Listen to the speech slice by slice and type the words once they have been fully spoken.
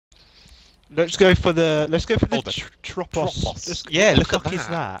Let's go for the Tropos. Yeah, look at what the fuck is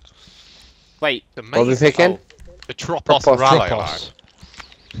that? Wait. What are we picking? The Tropos Tropos. Rally. Tropos.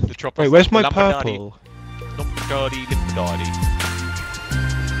 The Tropos. Wait, where's my Lamborghini. purple? Lamborghini.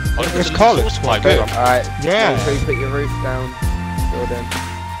 Oh, It's Carlos. Alright, Yeah. make sure you put your roof down, Jordan.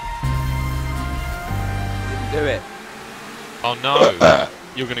 Didn't do it. Oh no!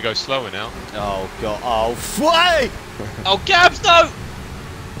 You're gonna go slower now. Oh god. Oh, way! Oh, Gabs, no!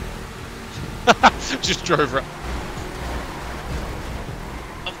 Just drove right.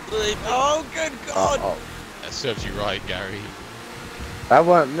 Oh, good god! Oh, That serves you right, Gary. that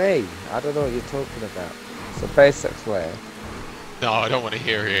weren't me. I don't know what you're talking about. It's a basic way. No, I don't want to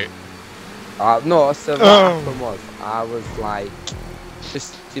hear it. No, so what happened was, I was like,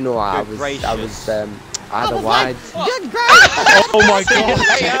 just, you know, I Good had gracious. a wide... Oh my god!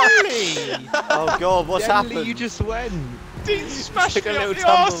 Oh god, what's happened? You just went. Dean smashed Took me a up little the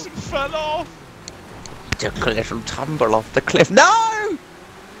tumble. arse and fell off. Took a little tumble off the cliff. No!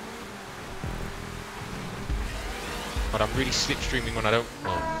 But I'm really slipstreaming when I don't.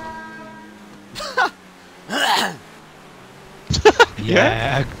 Oh.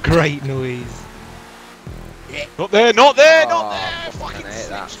 Yeah, great noise. Not there, not there, Oh, not there! Fucking hate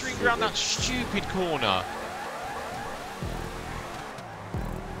that. slipstreamed around that stupid corner.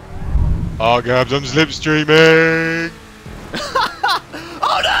 Oh, Gabs, I'm slipstreaming!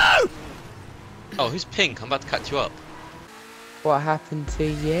 Oh no! Oh, who's pink? I'm about to catch you up. What happened to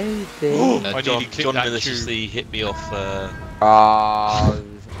you, Dean? I John, nearly clicked John that maliciously hit me off. Oh,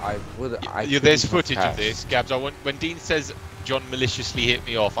 I would. Yeah, there's footage of this, Gabs. I want when Dean says John maliciously hit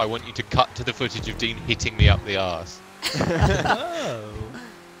me off, I want you to cut to the footage of Dean hitting me up the arse. Oh.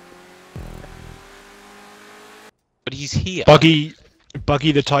 But he's here.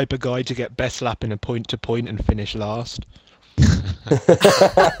 Buggy the type of guy to get best lap in a point-to-point and finish last.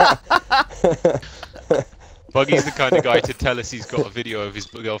 Buggy's the kind of guy to tell us he's got a video of his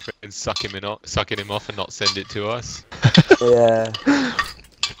girlfriend sucking him off and not send it to us. Yeah.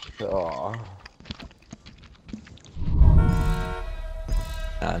 Oh.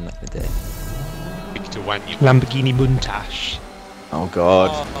 Nothing to do. Victor Wanyu. Lamborghini Muntash. Oh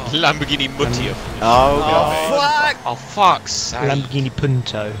god. Lamborghini Muttier. Oh Oh, fuck! Oh, fuck's sake. Lamborghini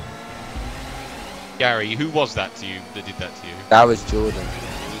Punto. Gary, who was that to you that did that to you? That was Jordan.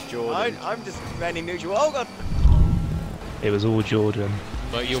 It was Jordan. I'm just running neutral. Oh god! It was all Jordan.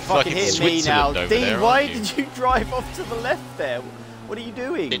 Well, you're Fucking fucking hitting me now. Switzerland over Dean, there, why aren't you? did you drive off to the left there? What are you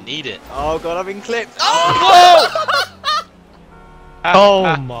doing? Didn't need it. Oh god, I've been clipped. Oh!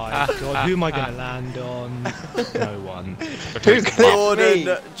 Oh my god, who am I gonna land on? No one. Who clipped me?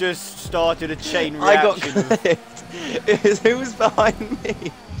 Jordan just started a chain I got reaction. clipped. Who was behind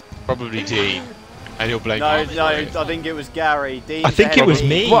me? Probably Dean. And he'll blame No, you. no, I think it was Gary. Dean's I think it ahead was of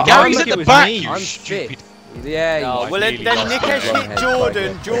me. What? Gary's I at think the it was back, me. you I'm stupid. fit. Yeah, Oh, you well, nearly then lost Nikesh it. hit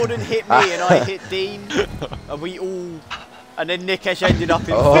Jordan, Jordan hit me, and I hit Dean, and we all, and then Nikesh ended up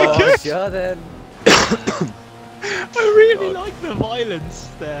in Oh, first. Jordan. I really like the violence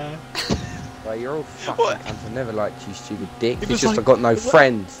there. Well, you're all fucking cunts. I never liked you, stupid dick. It It's was just like- I got no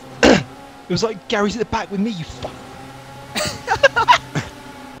friends. It was like Gary's at the back with me, you fuck.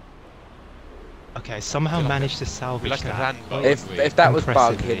 Okay, somehow managed to salvage Like a that. Rambo. If that was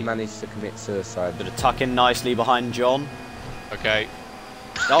Bug, Impressively. he'd managed to commit suicide. Gonna tuck in nicely behind John. Okay.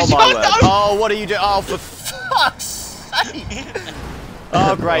 Oh my word! Oh, what are you doing? Oh, for fuck's sake!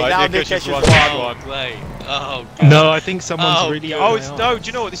 Oh great! Right, Now Nikesh Nikesh has has won. won. Great. Oh god. No, I think someone's really. Oh, it's no. Do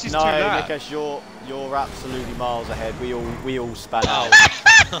you know what? This is No, too bad. Nikesh, you're absolutely miles ahead. We all span out.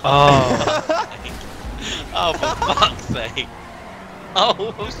 Oh. Oh, for fuck's sake. Oh,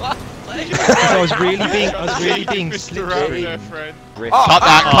 for fuck's sake. I was really being Mr. Ram slippery. there, friend. Rift. Cut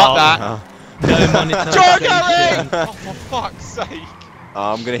that, cut that. No monetization. John Gary! Oh, for fuck's sake.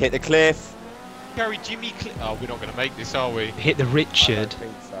 Oh, I'm gonna hit the cliff. Gary, Jimmy Oh, we're not going to make this, are we? Hit the I don't Richard.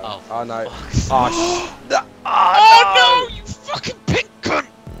 think so. Oh, Oh no. fuck's sake. Oh, Oh, no, you fucking pink cunt!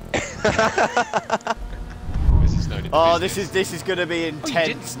 This is known in the Oh, business. this is gonna be didn't.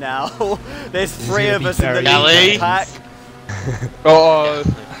 intense now. There's is three gonna of be us in the very lead intense. pack. Oh.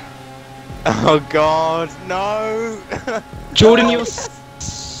 Oh god, no. Jordan, you're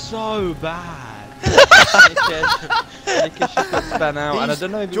so bad. Nikesh got spun out, and I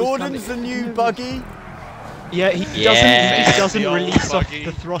don't know if he was Jordan's the new Buggy. Yeah, he Yeah. doesn't The old release off Buggy.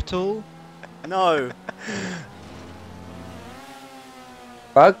 the throttle. No.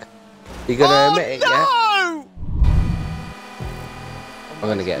 Bug? You gonna Oh admit it, yeah? no! I'm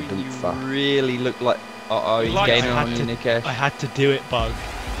gonna get a dump You for. really look like. Uh-oh, he's Like gaining I on had you, to- Nikesh. I had to do it, Bug,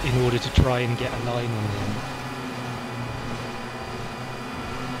 in order to try and get a line on him.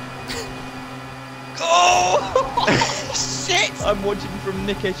 Oh! Shit! I'm watching from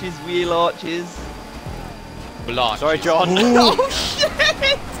Nikesh's wheel arches. Blanche. Sorry, John. Oh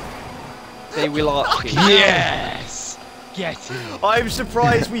shit! Say wheel arches. Yes! Get him! I'm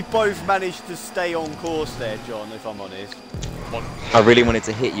surprised we both managed to stay on course there, John, if I'm honest. I really wanted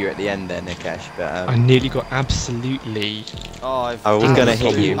to hit you at the end there, Nikesh, but I nearly got absolutely. Oh, I was gonna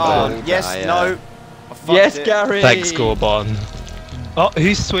hit you. Oh, but yes, I, no. I fucked Yes, it. Gary! Thanks, Gorbon. Oh,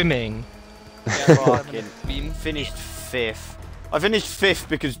 who's swimming? Yeah, fucking finished 5th. I finished 5th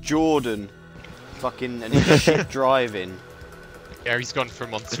because Jordan fucking and his shit driving. Gary's gone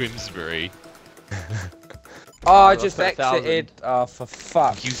from on Swimsbury. Oh, I just lost 1,000. exited. Oh, for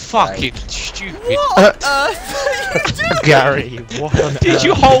fuck's You sake. fucking stupid. What on earth? Gary, what on Did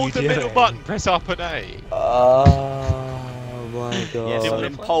you earth hold are the you middle doing? button, press up and A? Oh my god. Yeah, still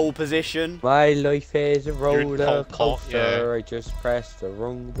in pole position. My life is a in roller pole, coaster. I just pressed the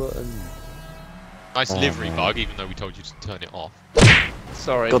wrong button. Nice Oh, livery man. bug, even though we told you to turn it off.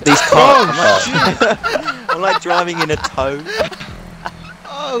 Sorry. God, these cars. I'm like driving in a tow.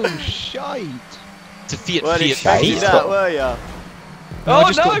 Oh, shite! It's a Fiat Weren't Fiat. expecting Fiat. that, were ya? No,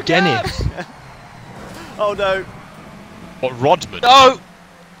 I just got Dennis. Oh no. What, Rodman? No!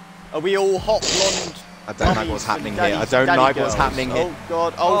 Are we all hot blonde? I don't like what's happening here. I don't like what's happening here. Oh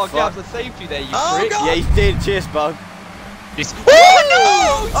god, Oh, oh fuck. Gabs, I saved you there, you Oh, prick. God. Yeah, he did, cheers bug. This. Oh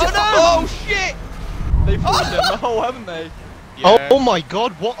no! Oh, no! Oh shit! They've fallen down the hole, haven't they? Yeah. Oh my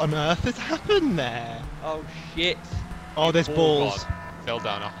god, what on earth has happened there? Oh shit. Oh, there's balls. God, fell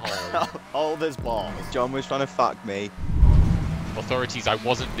down a hole. Oh, there's balls. John was trying to fuck me. Authorities, I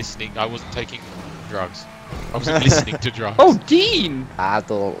wasn't listening. I wasn't taking drugs. I wasn't listening to drugs. Oh, Dean!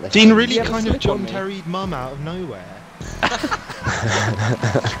 Adult. Dean really Yeah, kind of slip on John me. Terry'd mum out of nowhere.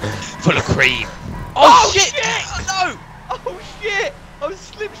 Full of cream. Oh, shit! Oh no! Oh shit! I was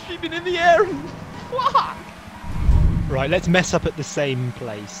slipstreaming in the air and fuck! Right, let's mess up at the same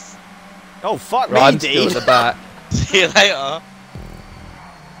place. Oh fuck Right, me, I'm still Dean. at the back. See you later.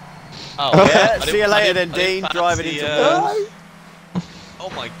 Oh, Yeah, I see you didn't- later I then, didn't Dean, fancy, driving into balls. Oh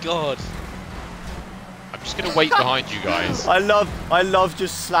my god. I'm just gonna wait behind you guys. I love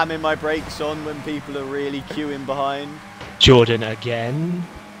just slamming my brakes on when people are really queuing behind. Jordan again.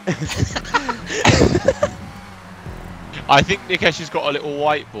 I think Nikesh has got a little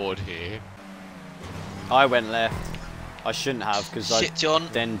whiteboard here. I went left. I shouldn't have because I Shit, John.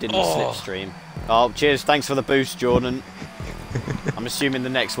 then didn't Oh. slipstream. Oh, cheers. Thanks for the boost, Jordan. I'm assuming the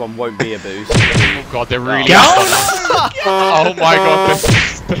next one won't be a boost. Oh god, they're really. Oh. Oh my god.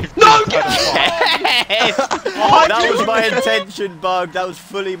 No! That was my intention, Bug. That was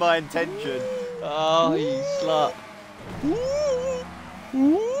fully my intention. Oh, you slut.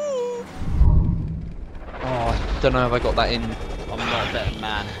 Oh, don't know if I got that in. I'm not a better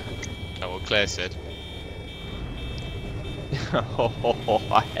man. That's what Claire said.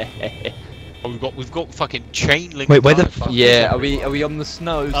 Oh, we've got fucking chain link. Wait, where the tyre, fuck. Yeah, are we on the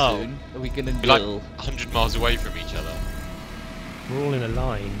snow Oh. soon? Are we gonna We're like go? 100 miles away from each other. We're all in a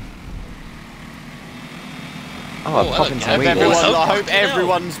line. Oh, I'm Oh, popping hello, some Gab. wheelies. Oh, I hope fucking hell.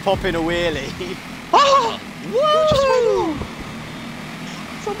 everyone's popping a wheelie.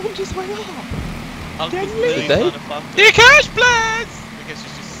 Someone just went up. Uncle's Did really they? trying to fuck it. Nikesh, please! Nikesh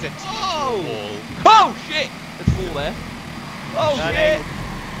is just sent you Oh. to the wall. Oh shit! There's a ball there. Oh No, shit!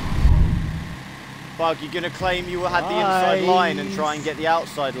 Bug, you gonna claim you had the inside line and try and get the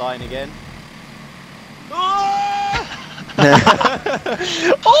outside line again?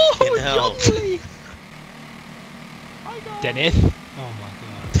 Oh, hell. Dennis. Oh my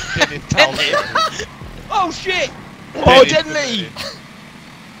god. Dennis Talbot. Oh shit! Oh, Dennis. Denley!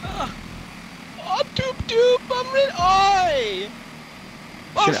 Oh, doop doop! I'm in. Oi!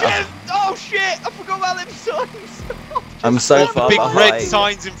 Oh Shit, shit! Oh shit! I forgot about them signs. I'm so What, far the big red behind.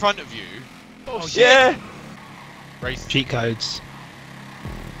 signs in front of you. Oh shit. Yeah. Race. Cheat codes.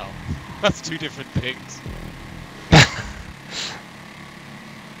 Oh, that's two different things.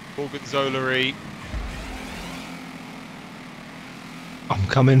 Gorgonzola-y. I'm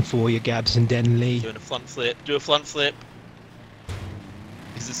coming for you, Gabs and Denley. Doing a front flip. Do a front flip.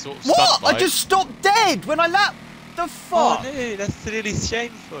 Is a sort of What? stunt I bike. just stopped dead when I lapped. The fuck? no, that's really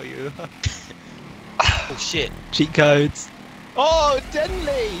shame for you. Oh shit! Cheat codes. Oh,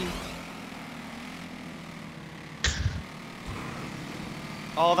 Denley!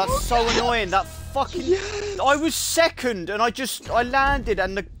 Oh, that's so annoying. That fucking. I was second and I landed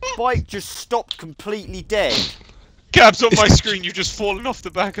and the bike just stopped completely dead. Cabs on my screen, you've just fallen off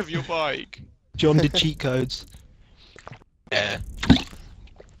the back of your bike. John did cheat codes. Yeah.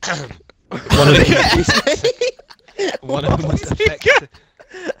 One of them was effective.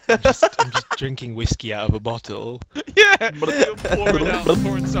 I'm just drinking whiskey out of a bottle. Yeah, you're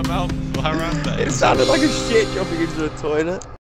pouring some out for Harambe. It sounded like a shit jumping into a toilet.